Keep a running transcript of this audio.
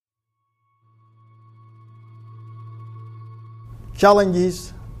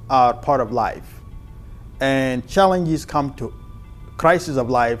challenges are part of life, and crises of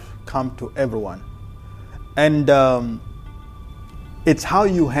life come to everyone. And it's how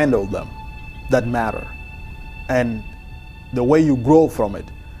you handle them that matter, and the way you grow from it.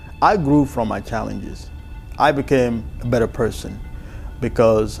 I grew from my challenges. I became a better person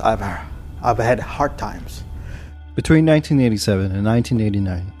because I've had hard times. Between 1987 and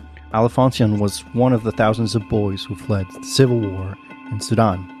 1989, Alfonsian was one of the thousands of boys who fled the civil war in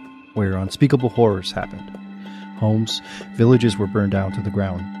Sudan, where unspeakable horrors happened. Homes, villages were burned down to the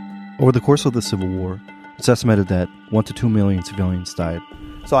ground. Over the course of the civil war, it's estimated that 1 to 2 million civilians died.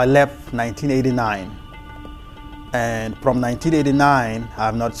 So I left 1989, and from 1989, I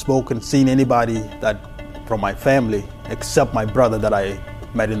have not seen anybody from my family except my brother that I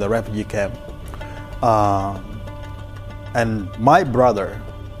met in the refugee camp. And my brother,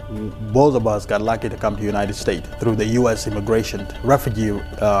 both of us got lucky to come to the United States through the U.S. refugee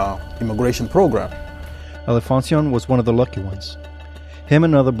immigration program. Alfonsian was one of the lucky ones. Him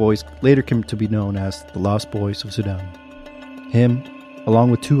and other boys later came to be known as the Lost Boys of Sudan. Him,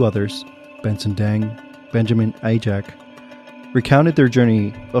 along with 2 others, Benson Deng, Benjamin Ajak, recounted their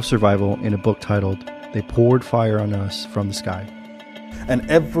journey of survival in a book titled They Poured Fire on Us from the Sky. And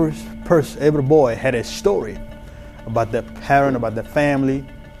every boy had a story about their parent, about their family.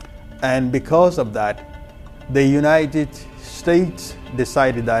 And because of that, the United States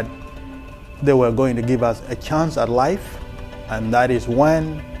decided that they were going to give us a chance at life. And that is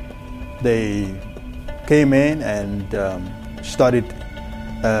when they came in and started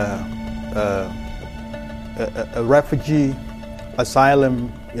a refugee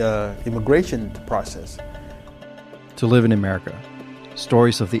asylum immigration process. To live in America,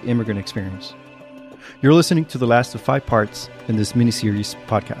 stories of the immigrant experience. You're listening to the last of 5 parts in this miniseries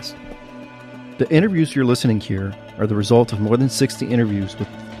podcast. The interviews you're listening here are the result of more than 60 interviews with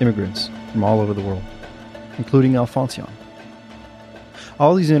immigrants from all over the world, including Alfonsian.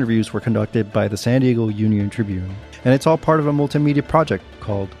 All these interviews were conducted by the San Diego Union-Tribune, and it's all part of a multimedia project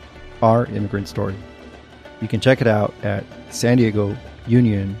called Our Immigrant Story. You can check it out at San Diego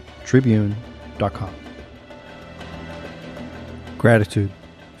Union-Tribune.com. Gratitude,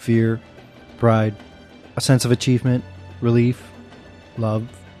 fear, pride, a sense of achievement, relief, love.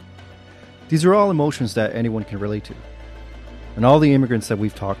 These are all emotions that anyone can relate to. And all the immigrants that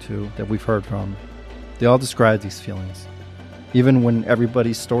we've talked to, that we've heard from, they all describe these feelings, even when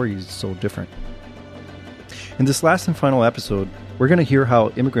everybody's story is so different. In this last and final episode, we're going to hear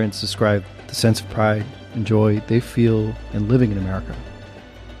how immigrants describe the sense of pride and joy they feel in living in America.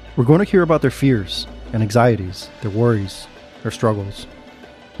 We're going to hear about their fears and anxieties, their worries, their struggles,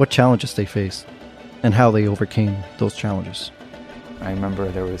 what challenges they faced, and how they overcame those challenges. I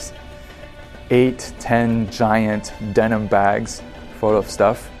remember there was 8-10 giant denim bags full of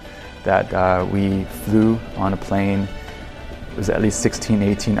stuff that we flew on a plane. It was at least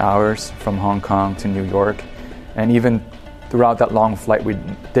 16-18 hours from Hong Kong to New York. And even throughout that long flight, we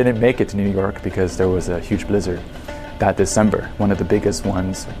didn't make it to New York because there was a huge blizzard that December, one of the biggest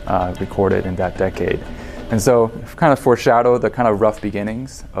ones recorded in that decade. And so kind of foreshadowed the kind of rough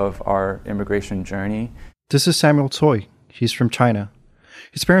beginnings of our immigration journey. This is Samuel Tsui. He's from China.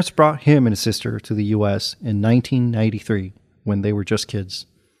 His parents brought him and his sister to the U.S. in 1993 when they were just kids.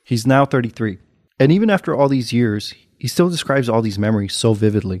 He's now 33. And even after all these years, he still describes all these memories so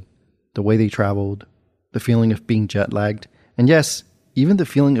vividly. The way they traveled, the feeling of being jet-lagged, and yes, even the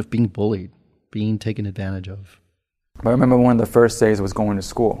feeling of being bullied, being taken advantage of. I remember one of the first days was going to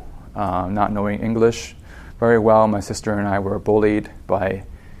school, not knowing English very well. My sister and I were bullied by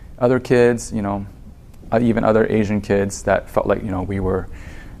other kids, even other Asian kids that felt like, we were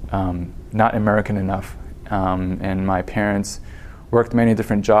not American enough. And my parents worked many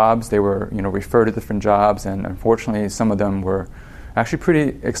different jobs. They were, referred to different jobs, and unfortunately, some of them were actually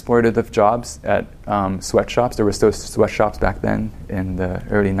pretty exploitative jobs at sweatshops. There were still sweatshops back then in the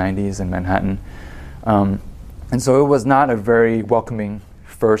early 90s in Manhattan. And so it was not a very welcoming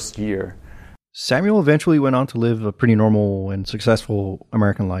first year. Samuel eventually went on to live a pretty normal and successful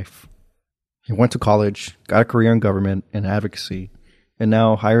American life. He went to college, got a career in government and advocacy, and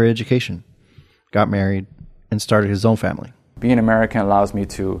now higher education, got married, and started his own family. Being American allows me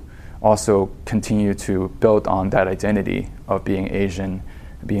to also continue to build on that identity of being Asian,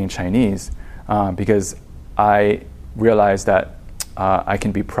 being Chinese, because I realize that I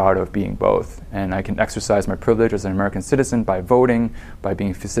can be proud of being both, and I can exercise my privilege as an American citizen by voting, by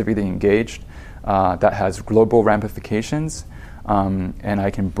being civically engaged. That has global ramifications, and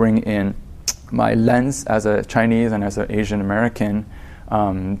I can bring in my lens as a Chinese and as an Asian American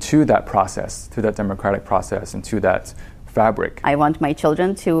to that process, to that democratic process, and to that fabric. I want my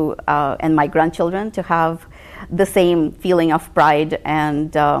children to, and my grandchildren to have the same feeling of pride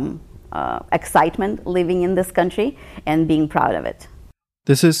and excitement living in this country and being proud of it.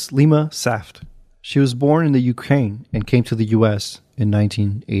 This is Lima Saft. She was born in the Ukraine and came to the U.S. in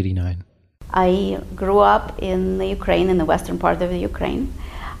 1989. I grew up in the Ukraine, in the western part of the Ukraine.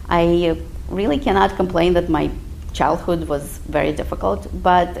 I really cannot complain that my childhood was very difficult,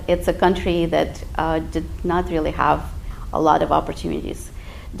 but it's a country that did not really have a lot of opportunities.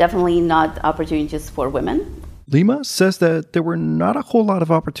 Definitely not opportunities for women. Lima says that there were not a whole lot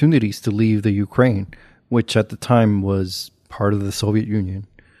of opportunities to leave the Ukraine, which at the time was part of the Soviet Union.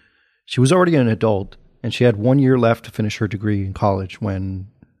 She was already an adult, and she had 1 year left to finish her degree in college when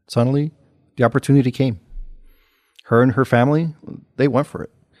suddenly the opportunity came. Her and her family, they went for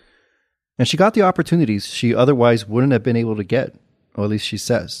it. And she got the opportunities she otherwise wouldn't have been able to get, or at least she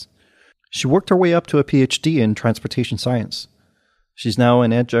says. She worked her way up to a PhD in transportation science. She's now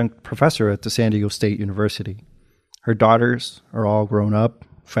an adjunct professor at the San Diego State University. Her daughters are all grown up,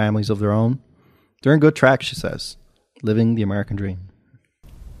 families of their own. They're in good track, she says, living the American dream.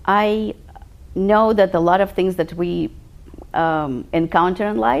 I know that a lot of things that we encounter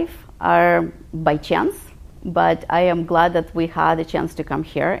in life are by chance, but I am glad that we had a chance to come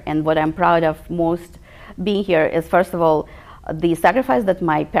here. And what I'm proud of most being here is, first of all, the sacrifice that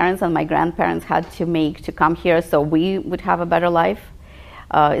my parents and my grandparents had to make to come here so we would have a better life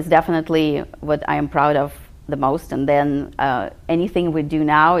is definitely what I am proud of the most. And then anything we do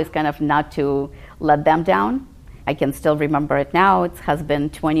now is kind of not to let them down. I can still remember it now. It has been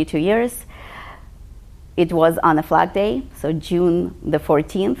 22 years. It was on a flag day, so June the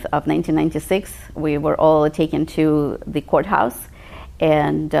 14th of 1996. We were all taken to the courthouse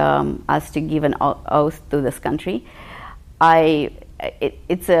and asked to give an oath to this country.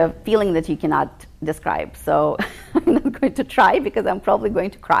 It's a feeling that you cannot describe, so I'm not going to try because I'm probably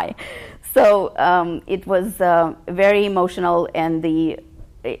going to cry. So it was very emotional, and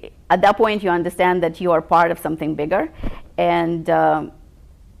at that point you understand that you are part of something bigger, and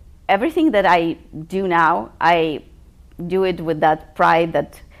everything that I do now, I do it with that pride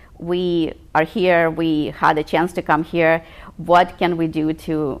that we are here, we had a chance to come here. What can we do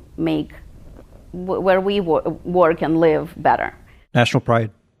to make where we work and live better? National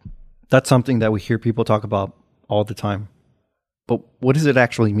pride. That's something that we hear people talk about all the time. But what does it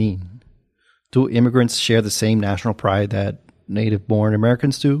actually mean? Do immigrants share the same national pride that native-born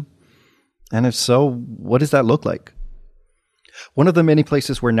Americans do? And if so, what does that look like? One of the many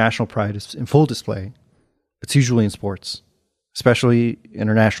places where national pride is in full display, it's usually in sports, especially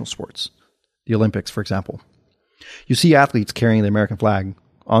international sports, the Olympics, for example. You see athletes carrying the American flag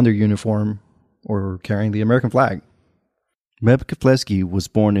on their uniform or carrying the American flag. Meb Keflezighi was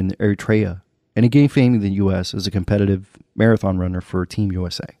born in Eritrea, and he gained fame in the U.S. as a competitive marathon runner for Team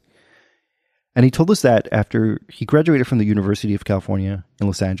USA. And he told us that after he graduated from the University of California in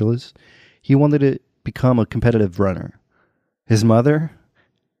Los Angeles, he wanted to become a competitive runner. His mother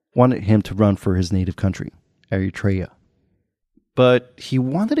wanted him to run for his native country, Eritrea. But he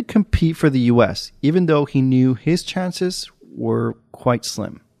wanted to compete for the U.S., even though he knew his chances were quite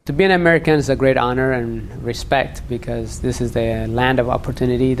slim. To be an American is a great honor and respect, because this is the land of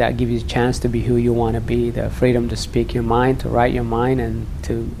opportunity that gives you a chance to be who you want to be, the freedom to speak your mind, to write your mind, and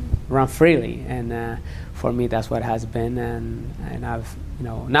to run freely. And for me, that's what it has been. And I've,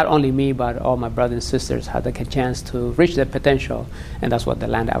 not only me, but all my brothers and sisters had the chance to reach their potential. And that's what the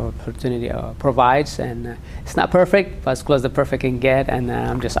land of opportunity provides. And it's not perfect, but it's close to perfect can get. And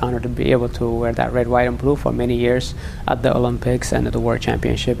I'm just honored to be able to wear that red, white, and blue for many years at the Olympics and at the World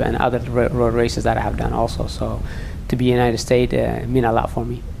Championship and other road races that I have done also. So to be in the United States means a lot for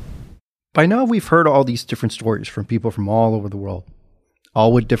me. By now, we've heard all these different stories from people from all over the world,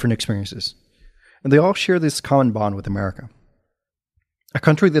 all with different experiences. And they all share this common bond with America. A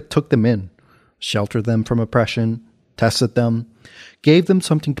country that took them in, sheltered them from oppression, tested them, gave them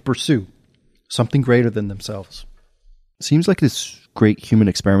something to pursue, something greater than themselves. It seems like this great human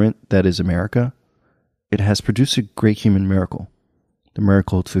experiment that is America, it has produced a great human miracle, the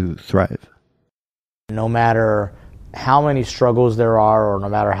miracle to thrive. No matter how many struggles there are, or no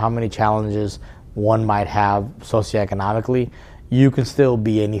matter how many challenges one might have socioeconomically, you can still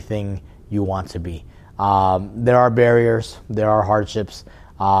be anything you want to be. There are barriers, there are hardships.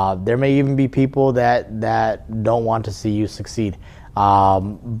 There may even be people that don't want to see you succeed.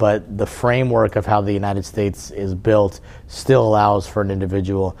 But the framework of how the United States is built still allows for an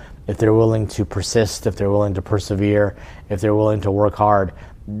individual, if they're willing to persist, if they're willing to persevere, if they're willing to work hard,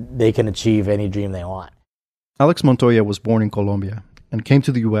 they can achieve any dream they want. Alex Montoya was born in Colombia and came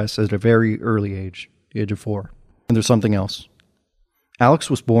to the U.S. at a very early age, the age of 4. And there's something else. Alex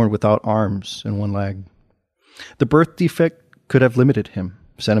was born without arms and one leg. The birth defect could have limited him,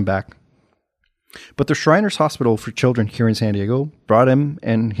 sent him back. But the Shriners Hospital for Children here in San Diego brought him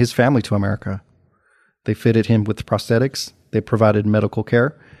and his family to America. They fitted him with prosthetics, they provided medical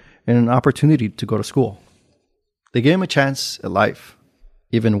care, and an opportunity to go to school. They gave him a chance at life,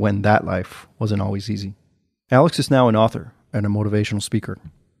 even when that life wasn't always easy. Alex is now an author and a motivational speaker.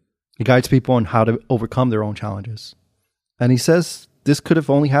 He guides people on how to overcome their own challenges. And he says this could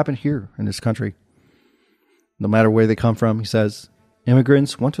have only happened here in this country. No matter where they come from, he says,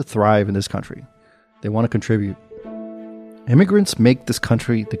 immigrants want to thrive in this country. They want to contribute. Immigrants make this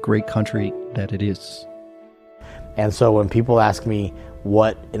country the great country that it is. And so when people ask me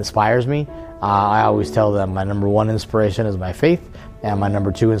what inspires me, I always tell them my number one inspiration is my faith, and my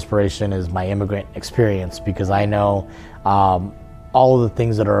number two inspiration is my immigrant experience, because I know all of the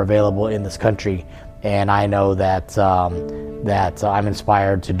things that are available in this country, and I know that I'm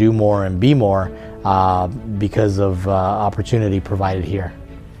inspired to do more and be more because of opportunity provided here.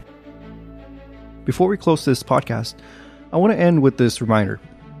 Before we close this podcast, I want to end with this reminder,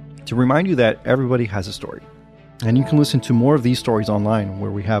 to remind you that everybody has a story. And you can listen to more of these stories online, where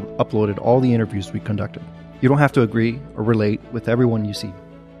we have uploaded all the interviews we conducted. You don't have to agree or relate with everyone you see.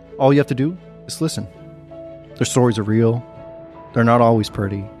 All you have to do is listen. Their stories are real. They're not always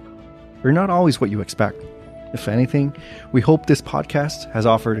pretty. They're not always what you expect. If anything, we hope this podcast has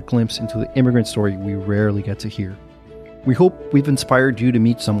offered a glimpse into the immigrant story we rarely get to hear. We hope we've inspired you to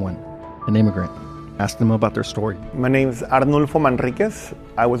meet someone, an immigrant. Ask them about their story. My name is Arnulfo Manriquez.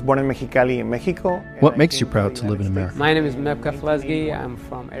 I was born in Mexicali, Mexico. What makes you proud to live in America? My name is Mepka Flesgy. I'm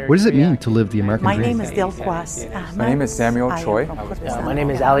from Eritrea. What does it mean to live the American My dream? name is Delquas. My name is Samuel Choi. My name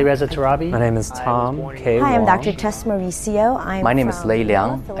is Ali Reza Tarabi. My name is Tom K. Hi, I'm Wong. Dr. Tess Mauricio. My name is Lei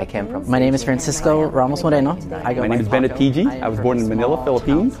Liang. I came from. My name is Francisco Ramos Moreno. My name is Bennett PG. I was born in Manila,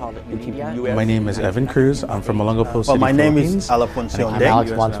 Philippines. My name is Evan Cruz. I'm from Olongapo City, Well, my name Philippines. is Alfonso I'm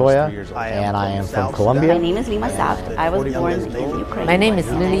Alex Montoya, and I am from Colombia. My name is Lima Saft. I was born in Ukraine. My name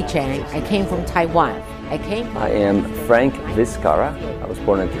is Lily Chang. I came from Taiwan. I am Frank Vizcarra. I was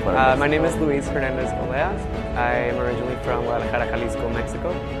born in Tijuana. My name is Luis Hernandez Oleas. I am originally from Guadalajara, Jalisco,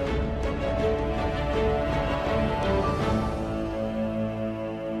 Mexico.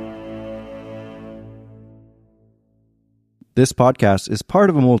 This podcast is part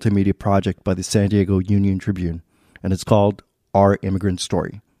of a multimedia project by the San Diego Union-Tribune, and it's called Our Immigrant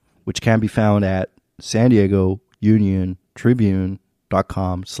Story, which can be found at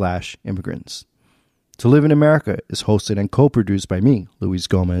SanDiegoUnionTribune.com/immigrants. To Live in America is hosted and co-produced by me, Luis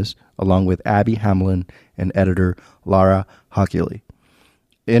Gomez, along with Abby Hamlin and editor Lara Hakili.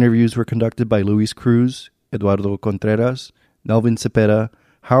 Interviews were conducted by Luis Cruz, Eduardo Contreras, Melvin Cepeda,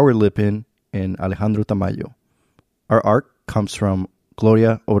 Howard Lippin, and Alejandro Tamayo. Our art comes from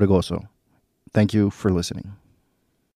Gloria Obregoso. Thank you for listening.